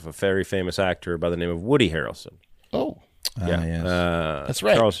father of a very famous actor by the name of Woody Harrelson. Oh. Yeah, yes. That's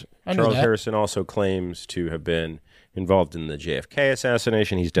right. Charles that. Harrison also claims to have been involved in the JFK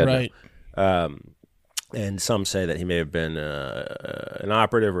assassination. He's dead Right. now. And some say that he may have been an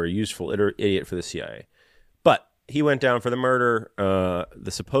operative or a useful idiot for the CIA. But he went down for the murder.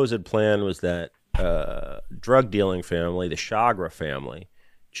 The supposed plan was that drug dealing family, the Chagra family,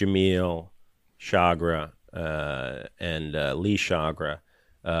 Jamil, Chagra, and Lee Chagra,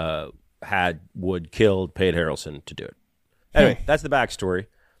 had Wood killed, paid Harrelson to do it. Anyway, that's the backstory.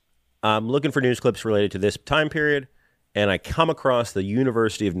 I'm looking for news clips related to this time period, and I come across the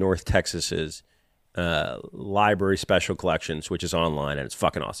University of North Texas's library special collections, which is online, and it's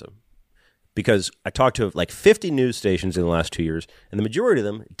fucking awesome. Because I talked to like 50 news stations in the last 2 years, and the majority of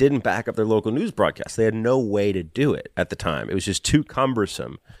them didn't back up their local news broadcasts. They had no way to do it at the time. It was just too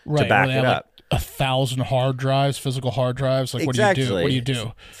cumbersome to back it up. Like 1,000 hard drives, physical hard drives. Like, Exactly. What do you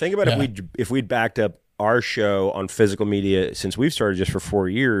do? Think about if we'd backed up our show on physical media since we've started just for 4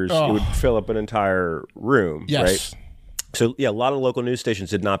 years, it would fill up an entire room, Yes. right? So yeah, a lot of local news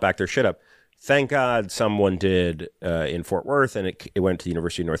stations did not back their shit up. Thank God someone did in Fort Worth, and it went to the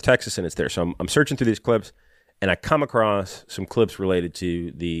University of North Texas, and it's there. So I'm searching through these clips, and I come across some clips related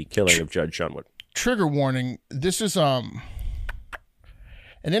to the killing of Judge Sean Wood. Trigger warning. This is an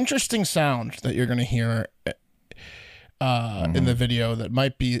interesting sound that you're going to hear in the video that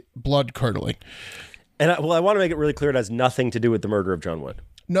might be blood curdling. And I want to make it really clear it has nothing to do with the murder of John Wood.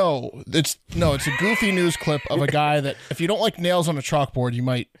 No, it's a goofy news clip of a guy that if you don't like nails on a chalkboard, you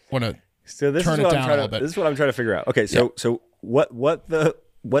might want to turn it down a little bit. This is what I'm trying to figure out. Okay, so what the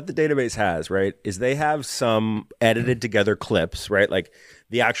database has, right, is they have some edited together clips, right, like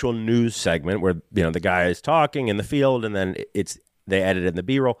the actual news segment where the guy is talking in the field, and then they edit in the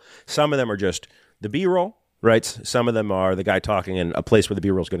B-roll. Some of them are just the B-roll. Right. Some of them are the guy talking in a place where the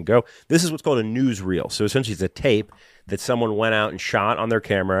B-roll is going to go. This is what's called a newsreel. So essentially it's a tape that someone went out and shot on their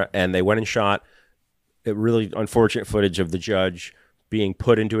camera, and they went and shot a really unfortunate footage of the judge being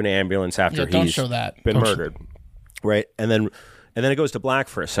put into an ambulance after he's been murdered. Right. And then it goes to black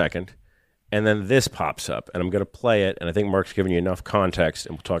for a second, and then this pops up, and I'm going to play it, and I think Mark's giving you enough context,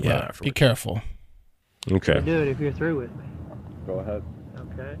 and we'll talk about it afterwards. Be careful. Okay. I'll do it if you're through with me. Go ahead.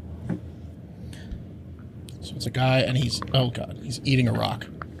 Okay. So it's a guy, and he's eating a rock.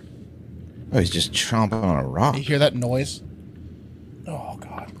 Oh, he's just chomping on a rock. You hear that noise? Oh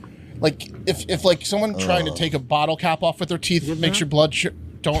God! Like if like someone trying to take a bottle cap off with their teeth makes your blood.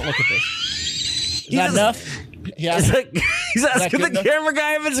 Don't look at this. Is that enough? Yeah. He's asking the camera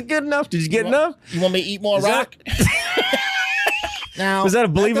guy if it's good enough. Did you get enough? You want me to eat more rock? Now, was that a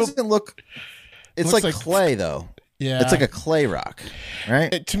believable? That doesn't look. It's like clay, though. Yeah. It's like a clay rock,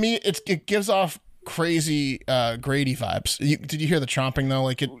 right? To me, it gives off crazy Grady vibes. Did you hear the chomping though?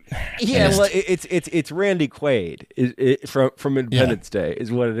 Like it. Yeah, well, it's Randy Quaid from Independence Day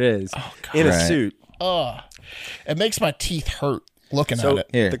is what it is in a suit. It makes my teeth hurt looking at it.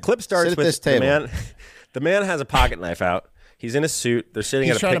 Here, the clip starts with the man. The man has a pocket knife out. He's in a suit. They're sitting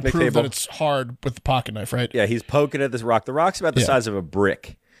at a picnic table. He's trying to prove that it's hard with the pocket knife, right? Yeah, he's poking at this rock. The rock's about the size of a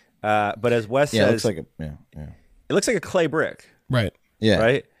brick. But as Wes says, it looks like a clay brick. Right. Yeah.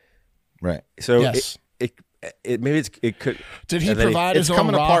 Right. Right. So yes. it could. Did he provide his own rock?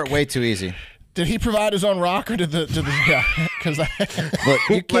 It's coming apart way too easy. Did he provide his own rock, or did the because look,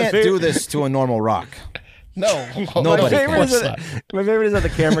 you can't do this to a normal rock. No, nobody. My favorite is that the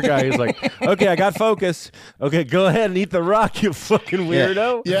camera guy is like, "Okay, I got focus. Okay, go ahead and eat the rock, you fucking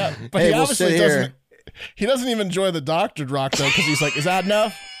weirdo." Yeah, but he obviously doesn't. He doesn't even enjoy the doctored rock though, because he's like, "Is that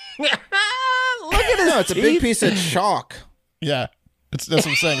enough?" Look at his No, it's a big piece of chalk. Yeah, that's what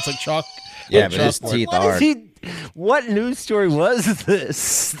I'm saying. It's like chalk. Yeah, but his teeth are. What news story was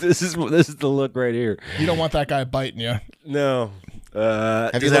this? This is the look right here. You don't want that guy biting you. No.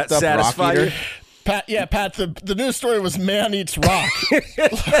 Have you looked up rock eater? Pat, the news story was man eats rock.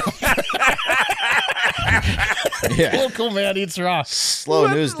 Yeah. Local man eats rocks. Slow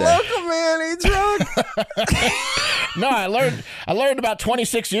news day. Local man eats rocks. No, I learned about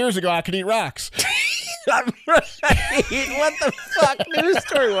 26 years ago I could eat rocks. What the fuck news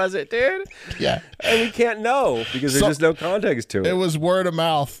story was it, dude? Yeah. And we can't know because there's just no context to it. It was word of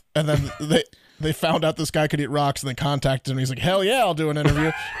mouth, and then they found out this guy could eat rocks, and they contacted him. He's like, "Hell yeah, I'll do an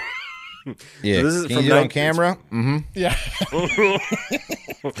interview." Yeah, So this is can from you do it on camera? Yeah.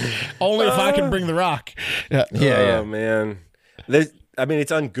 Only if I can bring the rock. Yeah. Oh man, it's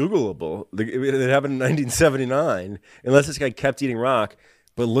ungoogleable. It happened in 1979. Unless this guy kept eating rock.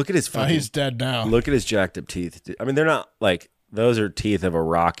 But look at his fucking. He's dead now. Look at his jacked up teeth. I mean, they're not like those are teeth of a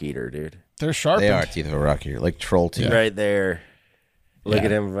rock eater, dude. They're sharpened. They are teeth of a rock eater, like troll teeth. Right there. Look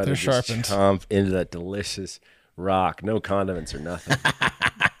at him. They're sharpened. Chomp into that delicious rock. No condiments or nothing.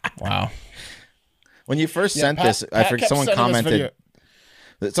 Wow. When you first sent this, I forget someone commented.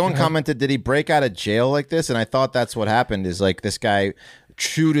 Someone commented, "Did he break out of jail like this?" And I thought that's what happened. Is like this guy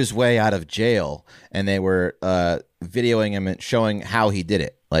chewed his way out of jail, and they were videoing him and showing how he did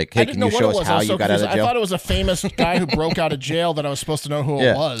it. Like, hey, can you show us how you got out of jail? I thought it was a famous guy who broke out of jail that I was supposed to know who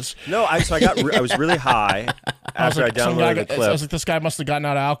it was. No, I was really high after I downloaded the clip. I was like, this guy must have gotten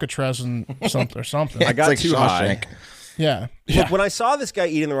out of Alcatraz and something. I got like too high. Yeah. Look, when I saw this guy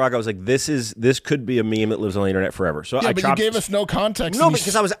eating the rock, I was like, this could be a meme that lives on the internet forever. So but you gave us no context. No,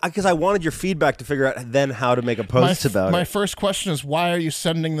 because I wanted your feedback to figure out then how to make a post about it. My first question is, why are you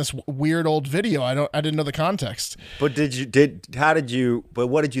sending this weird old video? I didn't know the context. But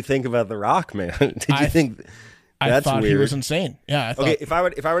what did you think about the rock, man? Did you think that's I thought weird? He was insane. Yeah. I thought, okay, if I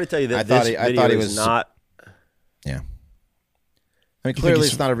were to tell you that I thought he was not. Yeah. I mean, clearly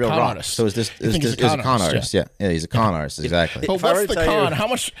it's not a real rock. Artist. So is a con artist? Yeah, he's a con artist. Exactly. But what's the con? How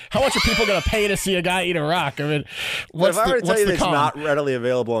much are people going to pay to see a guy eat a rock? I mean, If I were to tell you that it's not readily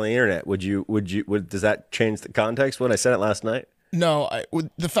available on the internet, does that change the context when I said it last night? No,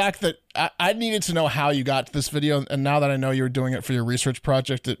 the fact that I needed to know how you got to this video, and now that I know you were doing it for your research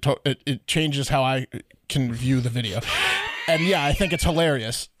project, it changes how I can view the video. And yeah, I think it's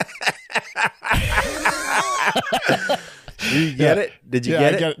hilarious. Do you get it? Did you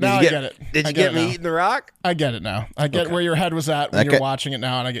get it? Now I get it. Did you get me eating the rock? I get it now. I get where your head was at when you're watching it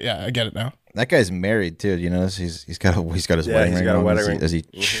now, and I get it now. That guy's married too. You know, he's got his wedding ring on as he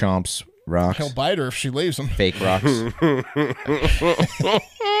chomps rocks. He'll bite her if she leaves him. Fake rocks.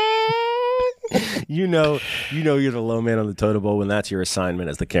 You know you're the low man on the totem pole when that's your assignment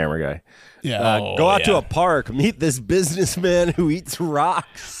as the camera guy. Yeah. Go out to a park, meet this businessman who eats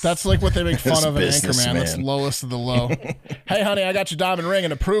rocks. That's like what they make fun of in Anchorman. That's lowest of the low. Hey, honey, I got your diamond ring,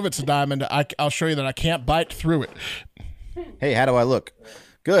 and to prove it's a diamond, I'll show you that I can't bite through it. Hey, how do I look?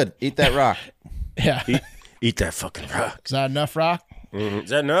 Good. Eat that rock. Yeah. Eat that fucking rock. Is that enough rock? Mm-hmm. Is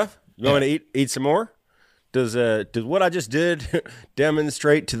that enough? You want me to eat some more? Does what I just did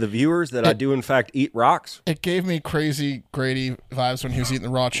demonstrate to the viewers that I do in fact eat rocks? It gave me crazy Grady vibes when he was eating the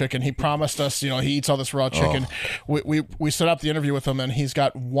raw chicken. He promised us, he eats all this raw chicken. We set up the interview with him, and he's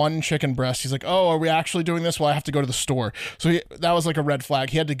got one chicken breast. He's like, "Oh, are we actually doing this? Well, I have to go to the store." So that was like a red flag.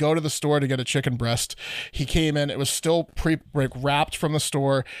 He had to go to the store to get a chicken breast. He came in; it was still wrapped from the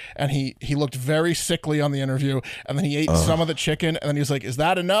store, and he looked very sickly on the interview. And then he ate some of the chicken, and then he was like, "Is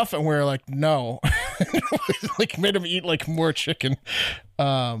that enough?" And we were like, "No." Like made him eat like more chicken.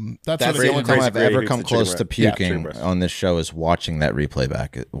 That's the only time I've ever come close to puking on this show is watching that replay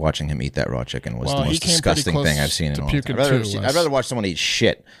back. Watching him eat that raw chicken was the most disgusting thing I've seen in a long time. I'd rather watch someone eat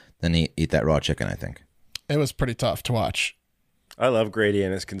shit than eat that raw chicken, I think. It was pretty tough to watch. I love Grady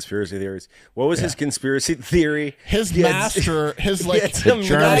and his conspiracy theories. What was his conspiracy theory? His master, germs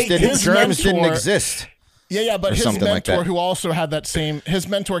didn't exist. Yeah, but his mentor, who also had that same, his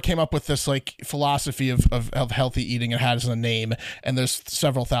mentor came up with this like philosophy of healthy eating and has a name, and there's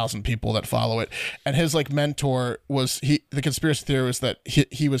several thousand people that follow it. And his like mentor was the conspiracy theory was that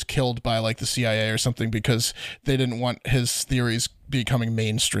he was killed by like the CIA or something because they didn't want his theories becoming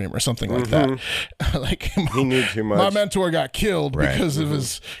mainstream or something like that. Like he knew too much. My mentor got killed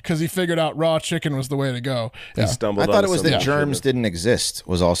because he figured out raw chicken was the way to go. He stumbled. I thought it was that germs didn't exist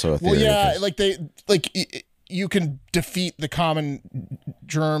was also a theory. Well, yeah, you can defeat the common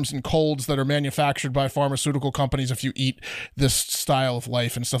germs and colds that are manufactured by pharmaceutical companies if you eat this style of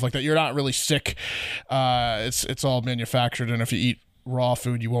life and stuff like that. You're not really sick. It's all manufactured, and if you eat raw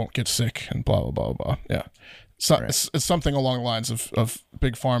food, you won't get sick and blah, blah, blah, blah. Yeah. So it's something along the lines of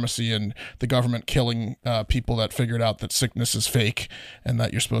big pharmacy and the government killing people that figured out that sickness is fake and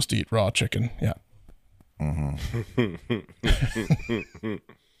that you're supposed to eat raw chicken. Yeah. Mm-hmm.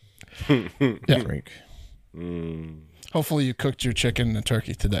 Yeah. Freak. Hopefully you cooked your chicken and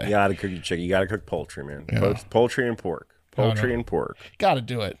turkey today. You gotta cook your chicken. You gotta cook poultry, man. Yeah. Both poultry and pork. Poultry and pork. Got to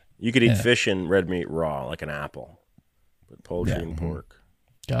do it. You could eat fish and red meat raw, like an apple. But poultry and pork.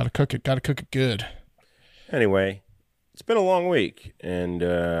 Got to cook it. Got to cook it good. Anyway, it's been a long week, and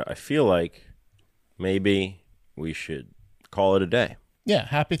I feel like maybe we should call it a day. Yeah.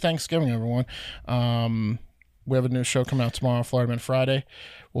 Happy Thanksgiving, everyone. We have a new show coming out tomorrow, Florida Man Friday.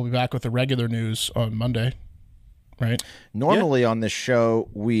 We'll be back with the regular news on Monday. Right. Normally on this show,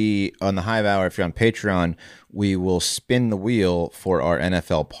 on the Hive Hour, if you're on Patreon, we will spin the wheel for our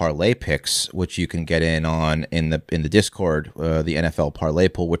NFL parlay picks, which you can get in the Discord, the NFL parlay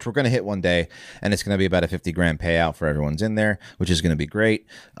pool, which we're going to hit one day, and it's going to be about a $50,000 payout for everyone's in there, which is going to be great.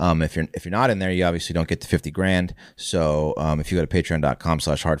 If you're not in there, you obviously don't get the $50,000. So if you go to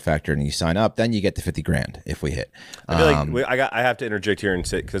patreon.com/Hard Factor and you sign up, then you get the $50,000 if we hit. I feel like I have to interject here and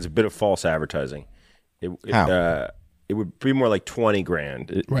say, because it's a bit of false advertising. It would be more like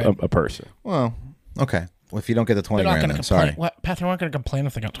 $20,000 a person. Well, okay. Well, if you don't get the $20,000, then sorry. Pat, they're not going to complain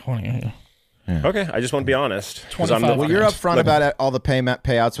if they got 20. Yeah. Okay, I just want to be honest. Well, you're upfront about all the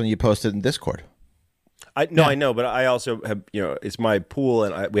payouts when you post it in Discord. I know, but I also have, it's my pool,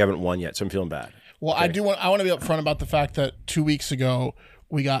 and we haven't won yet, so I'm feeling bad. Well, okay. I want to be upfront about the fact that 2 weeks ago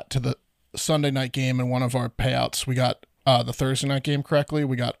we got to the Sunday night game, and one of our payouts we got the Thursday night game correctly.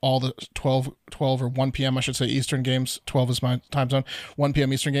 We got all the 12 or 1 p.m. I should say Eastern games. 12 is my time zone. 1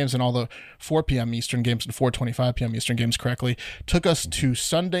 p.m. Eastern games and all the 4 p.m. Eastern games and 4:25 p.m. Eastern games correctly. Took us to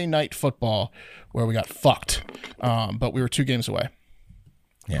Sunday night football where we got fucked. But we were 2 games away.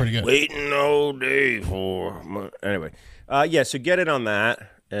 Yeah. Pretty good. Waiting all day for anyway. So get it on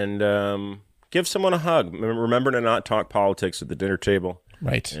that and give someone a hug. Remember to not talk politics at the dinner table.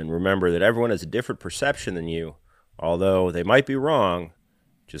 Right. And remember that everyone has a different perception than you. Although they might be wrong,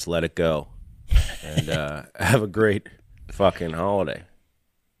 just let it go. And have a great fucking holiday.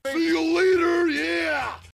 See you later, yeah!